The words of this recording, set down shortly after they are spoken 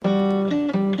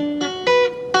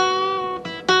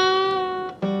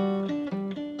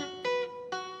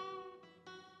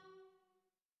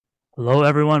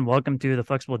everyone. Welcome to the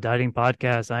Flexible Dieting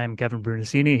Podcast. I am Kevin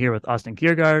Brunacini here with Austin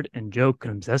Kiergaard and Joe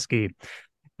Krumzeski.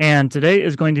 And today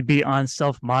is going to be on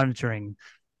self-monitoring.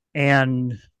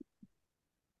 And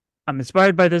I'm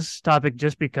inspired by this topic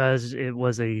just because it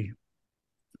was a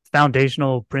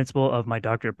foundational principle of my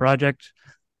doctorate project,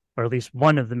 or at least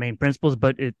one of the main principles,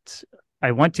 but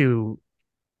I want to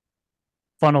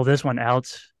funnel this one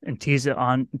out and tease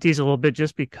a little bit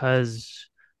just because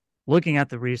looking at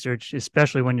the research,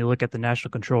 especially when you look at the National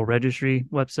Control Registry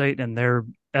website and their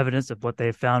evidence of what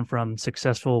they've found from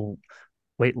successful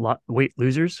weight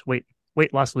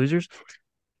loss losers,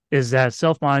 is that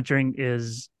self-monitoring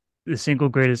is the single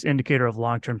greatest indicator of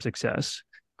long-term success.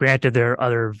 Granted, there are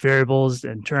other variables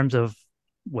in terms of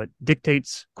what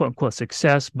dictates quote unquote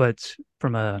success, but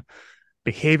from a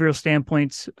behavioral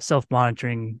standpoint,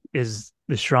 self-monitoring is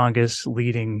the strongest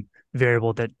leading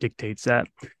variable that dictates that.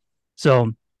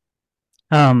 So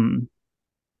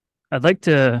I'd like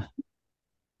to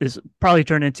this probably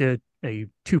turn into a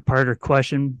two-parter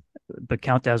question, but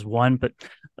count as one. But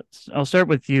I'll start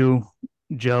with you,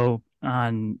 Joe,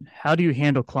 on how do you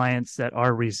handle clients that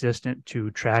are resistant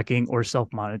to tracking or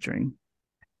self-monitoring?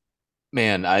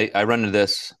 Man, I run into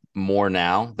this more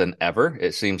now than ever.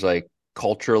 It seems like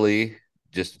culturally,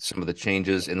 just some of the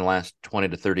changes in the last 20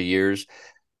 to 30 years,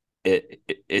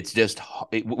 it's just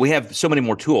we have so many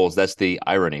more tools. That's the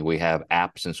irony. We have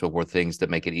apps and so forth, things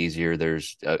that make it easier.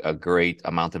 There's a great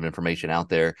amount of information out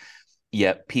there,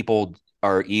 yet people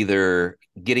are either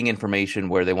getting information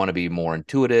where they want to be more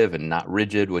intuitive and not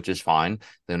rigid, which is fine.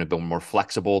 They want to be more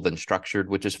flexible than structured,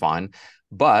 which is fine.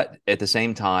 But at the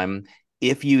same time,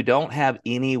 if you don't have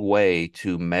any way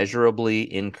to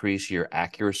measurably increase your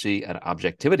accuracy and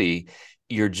objectivity,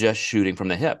 you're just shooting from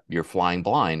the hip. You're flying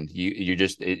blind.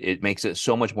 It makes it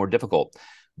so much more difficult.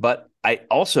 But I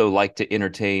also like to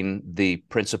entertain the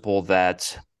principle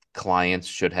that clients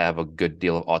should have a good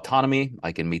deal of autonomy.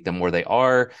 I can meet them where they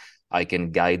are. I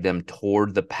can guide them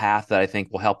toward the path that I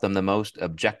think will help them the most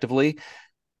objectively.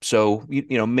 So,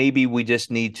 maybe we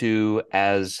just need to,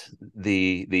 as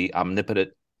the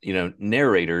omnipotent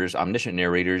omniscient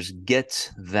narrators,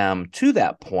 get them to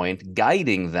that point,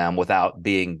 guiding them without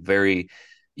being very,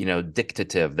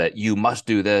 dictative that you must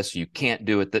do this, you can't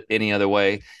do it any other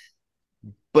way.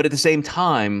 But at the same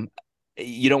time,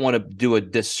 you don't want to do a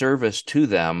disservice to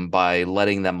them by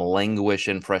letting them languish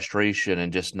in frustration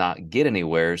and just not get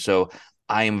anywhere. So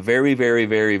I am very, very,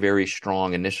 very, very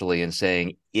strong initially in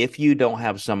saying, if you don't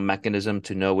have some mechanism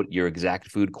to know what your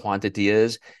exact food quantity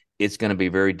is, it's going to be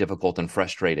very difficult and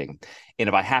frustrating. And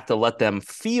if I have to let them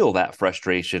feel that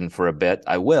frustration for a bit,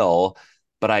 I will.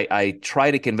 But I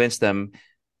try to convince them,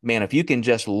 man, if you can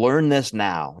just learn this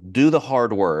now, do the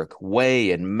hard work, weigh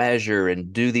and measure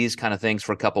and do these kind of things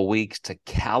for a couple of weeks to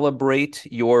calibrate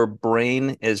your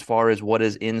brain as far as what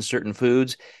is in certain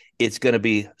foods, it's going to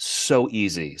be so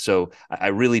easy. So I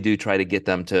really do try to get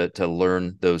them to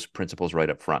learn those principles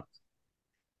right up front.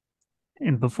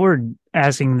 And before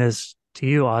asking this to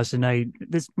you, Austin,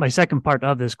 my second part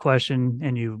of this question,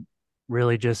 and you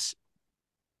really just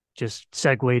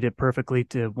segued it perfectly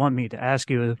to want me to ask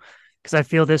you, because I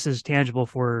feel this is tangible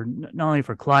for not only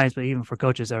for clients but even for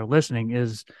coaches that are listening,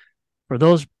 is for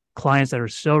those clients that are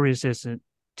so resistant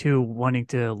to wanting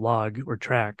to log or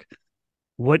track,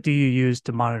 what do you use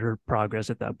to monitor progress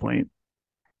at that point?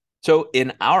 So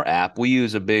in our app, we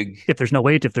use a big, If there's no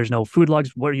weight, if there's no food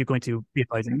logs, what are you going to be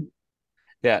advising?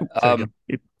 yeah. Sorry, Joe.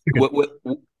 You're good.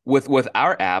 With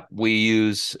our app, we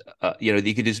use,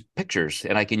 you can use pictures,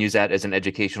 and I can use that as an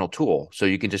educational tool. So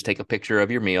you can just take a picture of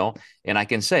your meal, and I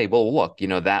can say, well, look,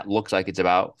 that looks like it's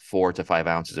about 4 to 5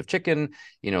 ounces of chicken.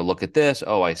 Look at this.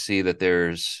 Oh, I see that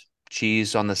there's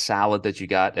cheese on the salad that you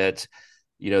got at,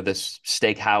 this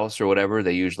steakhouse or whatever.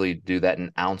 They usually do that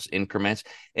in ounce increments.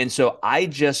 And so I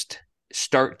just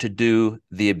start to do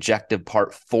the objective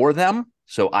part for them.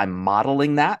 So I'm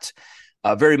modeling that.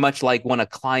 Very much like when a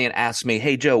client asks me,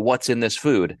 hey, Joe, what's in this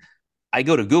food? I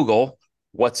go to Google,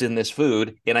 what's in this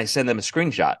food, and I send them a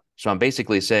screenshot. So I'm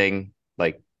basically saying,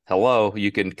 like, hello,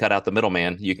 you can cut out the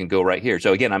middleman. You can go right here.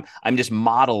 So again, I'm just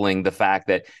modeling the fact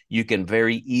that you can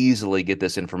very easily get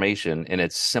this information, and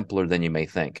it's simpler than you may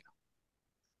think.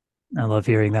 I love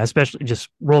hearing that, especially just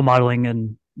role modeling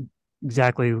and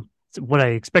exactly what I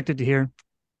expected to hear.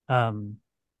 I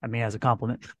mean, as a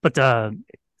compliment, but to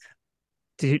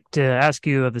ask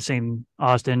you of the same,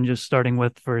 Austin, just starting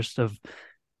with first of,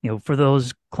 for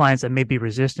those clients that may be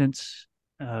resistant,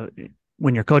 uh,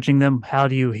 when you're coaching them, how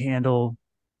do you handle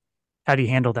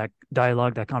that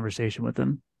dialogue, that conversation with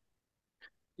them?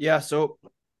 Yeah, so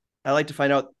I like to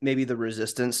find out maybe the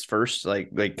resistance first, like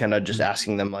kind of just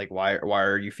asking them like why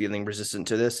are you feeling resistant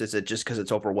to this? Is it just because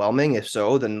it's overwhelming? If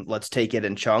so, then let's take it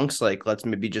in chunks. Like let's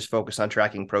maybe just focus on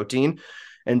tracking protein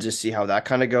and just see how that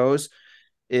kind of goes.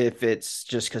 If it's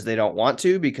just because they don't want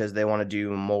to, because they want to do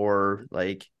more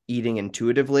like eating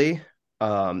intuitively.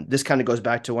 This kind of goes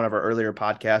back to one of our earlier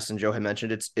podcasts, and Joe had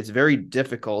mentioned it's very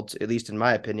difficult, at least in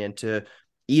my opinion, to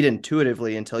eat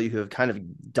intuitively until you have kind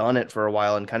of done it for a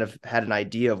while and kind of had an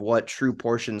idea of what true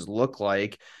portions look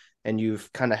like. And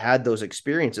you've kind of had those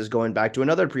experiences going back to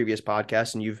another previous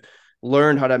podcast, and you've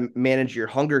learned how to manage your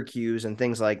hunger cues and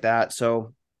things like that.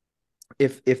 So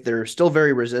if they're still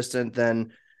very resistant,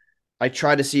 then I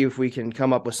try to see if we can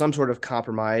come up with some sort of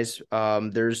compromise.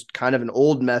 There's kind of an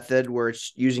old method where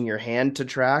it's using your hand to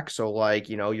track. So, like,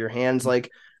 your hand's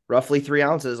like roughly 3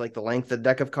 ounces, like the length of the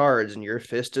deck of cards, and your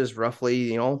fist is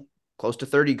roughly, close to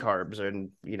 30 carbs, and,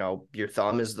 your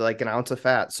thumb is like an ounce of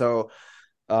fat. So,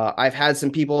 I've had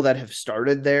some people that have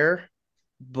started there,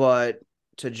 but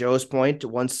to Joe's point,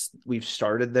 once we've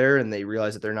started there and they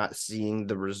realize that they're not seeing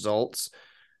the results,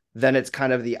 then it's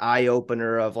kind of the eye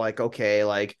opener of like, okay,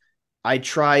 like I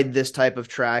tried this type of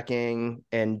tracking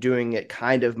and doing it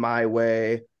kind of my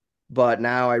way, but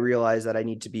now I realize that I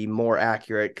need to be more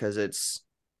accurate because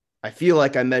I feel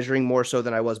like I'm measuring more so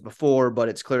than I was before, but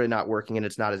it's clearly not working and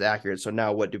it's not as accurate. So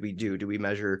now what do we do? Do we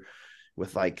measure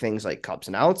with like things like cups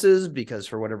and ounces because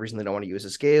for whatever reason they don't want to use a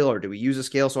scale, or do we use a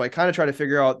scale? So I kind of try to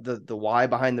figure out the why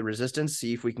behind the resistance,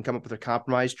 see if we can come up with a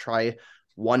compromise, try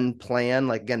one plan,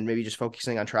 like again, maybe just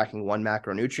focusing on tracking one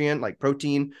macronutrient like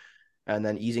protein and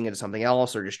then easing into something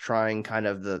else, or just trying kind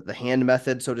of the hand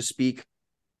method, so to speak,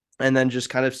 and then just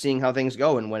kind of seeing how things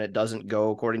go. And when it doesn't go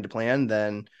according to plan,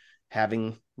 then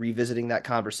revisiting that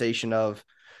conversation of,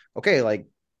 okay, like,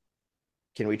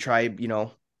 can we try,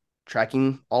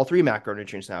 tracking all three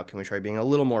macronutrients now? Can we try being a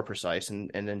little more precise,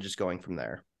 and then just going from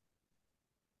there?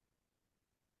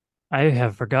 I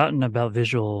have forgotten about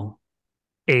visual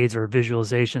aids or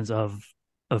visualizations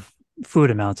of food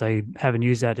amounts. I haven't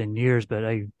used that in years, but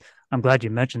I'm glad you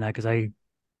mentioned that because I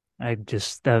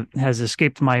just that has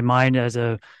escaped my mind as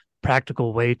a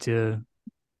practical way to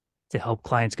help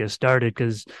clients get started.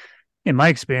 Because in my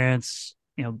experience,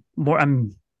 more I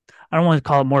don't want to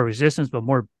call it more resistance, but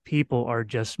more people are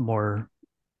just more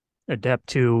adept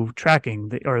to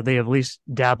tracking, or they have at least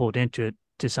dabbled into it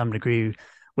to some degree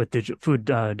with digital food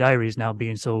diaries now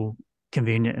being so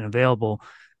convenient and available,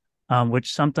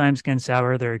 which sometimes can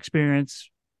sour their experience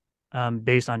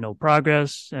based on no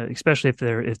progress, especially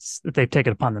if they've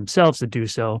taken it upon themselves to do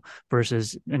so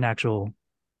versus an actual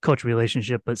coach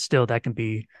relationship. But still, that can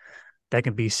be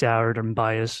soured and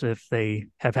biased if they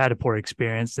have had a poor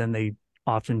experience. Then they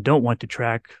often don't want to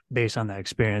track based on that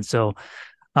experience. So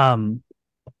um,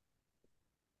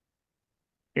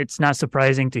 it's not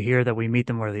surprising to hear that we meet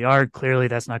them where they are. Clearly,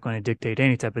 that's not going to dictate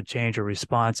any type of change or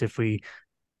response if we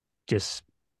just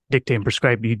dictate and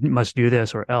prescribe you must do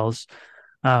this or else.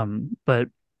 But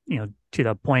to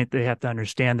that point, they have to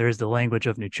understand there is the language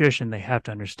of nutrition they have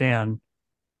to understand.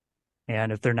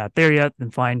 And if they're not there yet, then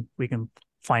fine, we can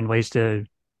find ways to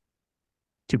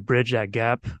bridge that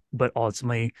gap. But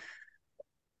ultimately,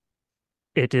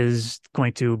 it is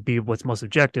going to be what's most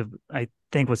objective. I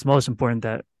think what's most important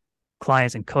that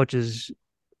clients and coaches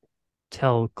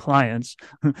tell clients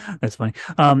that's funny,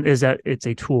 is that it's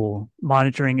a tool.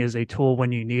 Monitoring is a tool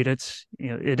when you need it.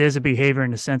 It is a behavior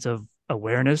in the sense of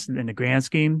awareness in the grand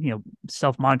scheme.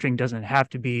 Self-monitoring doesn't have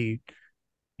to be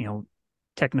you know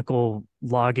technical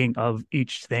logging of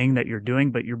each thing that you're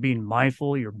doing, but you're being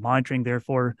mindful, you're monitoring,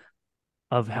 therefore,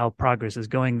 of how progress is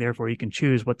going, therefore you can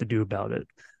choose what to do about it.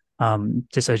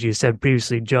 Just as you said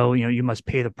previously, Joe, you must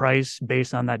pay the price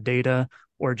based on that data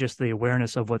or just the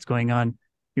awareness of what's going on.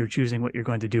 You're choosing what you're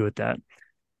going to do with that.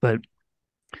 But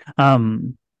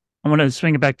um, I want to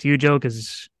swing it back to you, Joe,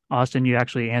 because Austin, you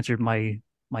actually answered my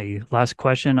last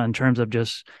question in terms of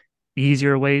just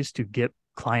easier ways to get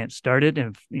clients started.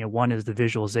 And one is the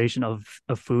visualization of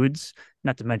foods.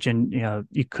 Not to mention,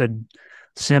 you could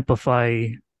simplify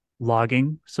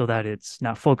logging so that it's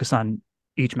not focused on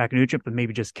each macronutrient, but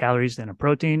maybe just calories and a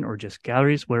protein, or just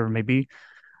calories, whatever it may be.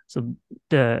 So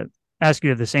to ask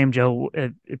you the same, Joe,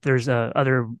 if there's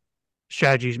other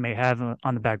strategies you may have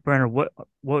on the back burner,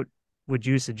 what would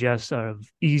you suggest of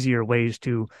easier ways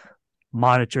to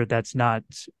monitor that's not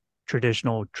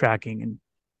traditional tracking?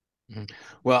 And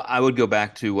Well, I would go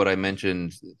back to what I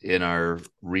mentioned in our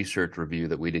research review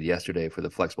that we did yesterday for the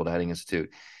Flexible Dieting Institute,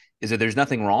 is that there's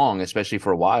nothing wrong, especially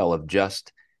for a while, of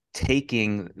just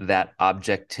taking that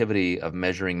objectivity of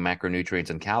measuring macronutrients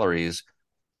and calories,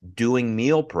 doing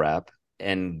meal prep,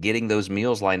 and getting those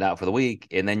meals lined out for the week,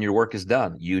 and then your work is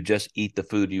done. You just eat the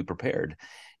food you prepared.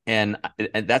 And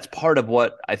that's part of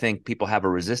what I think people have a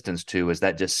resistance to, is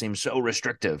that just seems so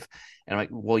restrictive. And I'm like,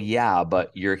 well, yeah,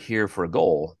 but you're here for a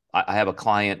goal. I have a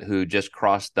client who just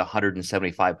crossed the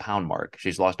 175-pound mark.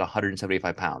 She's lost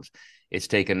 175 pounds. It's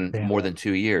taken more than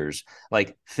 2 years.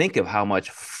 Like, think of how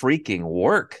much freaking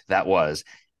work that was,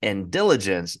 and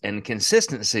diligence and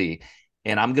consistency.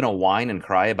 And I'm going to whine and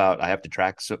cry about I have to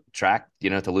track,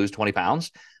 to lose 20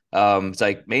 pounds. It's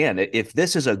like, man, if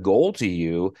this is a goal to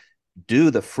you,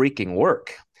 do the freaking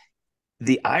work.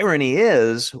 The irony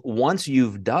is, once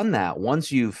you've done that,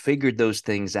 once you've figured those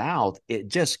things out, it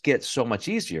just gets so much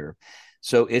easier.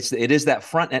 So it is that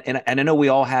front, and I know we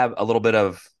all have a little bit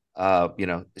of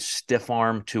stiff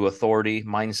arm to authority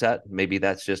mindset. Maybe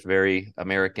that's just very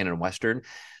American and Western.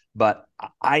 But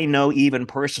I know, even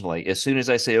personally, as soon as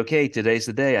I say, okay, today's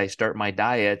the day I start my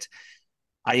diet,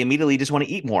 I immediately just want to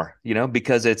eat more,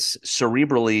 because it's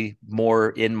cerebrally more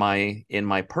in my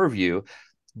purview.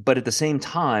 But at the same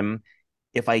time,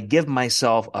 if I give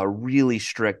myself a really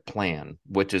strict plan,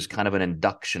 which is kind of an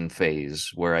induction phase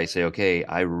where I say, okay,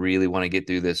 I really want to get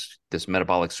through this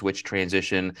metabolic switch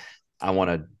transition. I want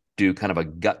to do kind of a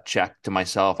gut check to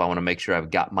myself. I want to make sure I've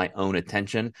got my own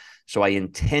attention. So I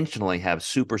intentionally have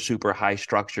super, super high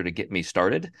structure to get me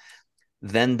started.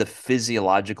 Then the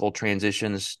physiological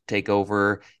transitions take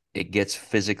over. It gets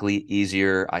physically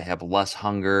easier. I have less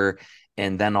hunger.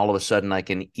 And then all of a sudden I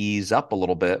can ease up a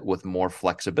little bit with more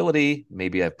flexibility.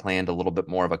 Maybe I've planned a little bit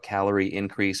more of a calorie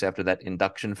increase after that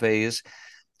induction phase.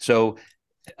 So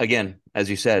again, as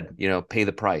you said, pay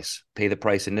the price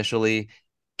initially,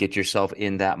 get yourself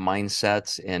in that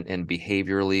mindset and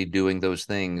behaviorally doing those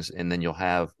things. And then you'll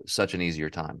have such an easier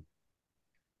time.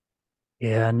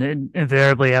 Yeah. And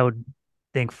invariably, I would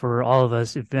think for all of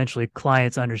us, eventually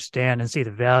clients understand and see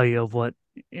the value of what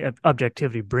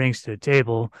objectivity brings to the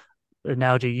table. The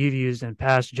analogy you've used in the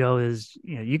past, Joe, is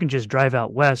you can just drive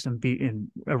out west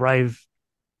and arrive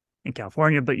in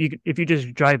California, but if you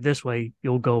just drive this way,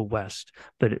 you'll go west.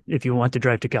 But if you want to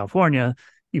drive to California,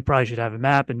 you probably should have a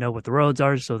map and know what the roads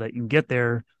are so that you can get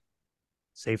there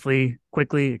safely,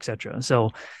 quickly, etc. So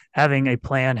having a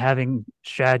plan, having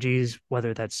strategies,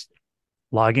 whether that's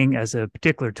logging as a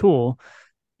particular tool,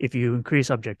 if you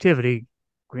increase objectivity,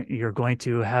 you're going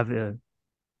to have a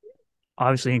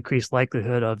obviously increased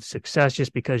likelihood of success,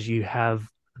 just because you have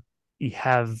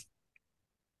the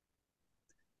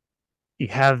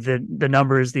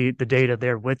numbers, the data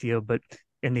there with you. But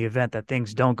in the event that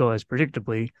things don't go as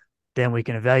predictably, then we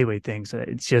can evaluate things.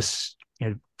 It's just,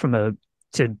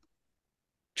 to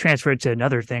transfer it to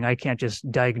another thing, I can't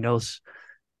just diagnose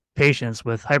patients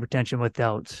with hypertension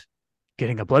without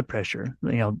getting a blood pressure.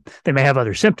 They may have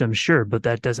other symptoms, sure, but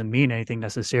that doesn't mean anything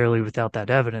necessarily without that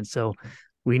evidence. So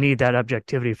we need that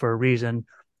objectivity for a reason.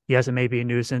 Yes, it may be a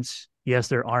nuisance. Yes,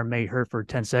 their arm may hurt for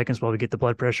 10 seconds while we get the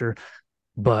blood pressure,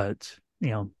 but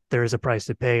there is a price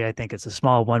to pay. I think it's a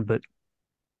small one, but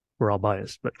we're all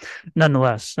biased. But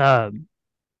nonetheless, to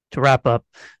wrap up,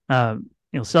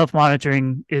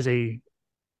 self-monitoring is a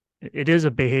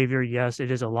behavior. Yes,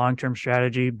 it is a long-term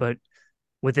strategy, but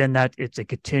within that, it's a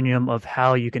continuum of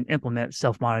how you can implement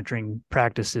self-monitoring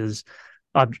practices.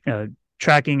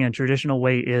 Tracking in a traditional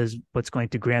way is what's going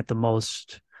to grant the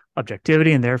most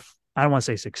objectivity, and therefore, I don't want to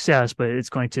say success, but it's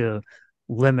going to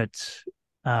limit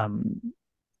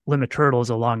hurdles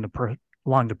along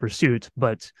the pursuit.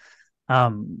 But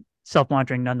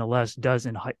self-monitoring nonetheless does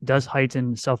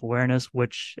heighten self-awareness,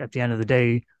 which at the end of the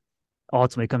day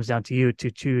ultimately comes down to you to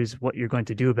choose what you're going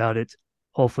to do about it.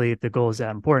 Hopefully, if the goal is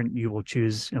that important, you will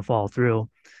choose and follow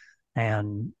through.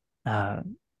 And that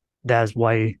is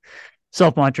why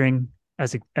self-monitoring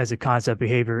as a concept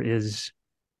behavior is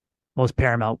most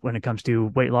paramount when it comes to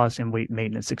weight loss and weight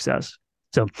maintenance success.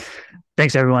 So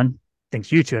thanks, everyone.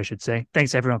 Thanks, you two, I should say.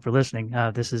 Thanks, everyone, for listening.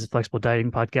 This is Flexible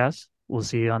Dieting Podcast. We'll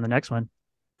see you on the next one.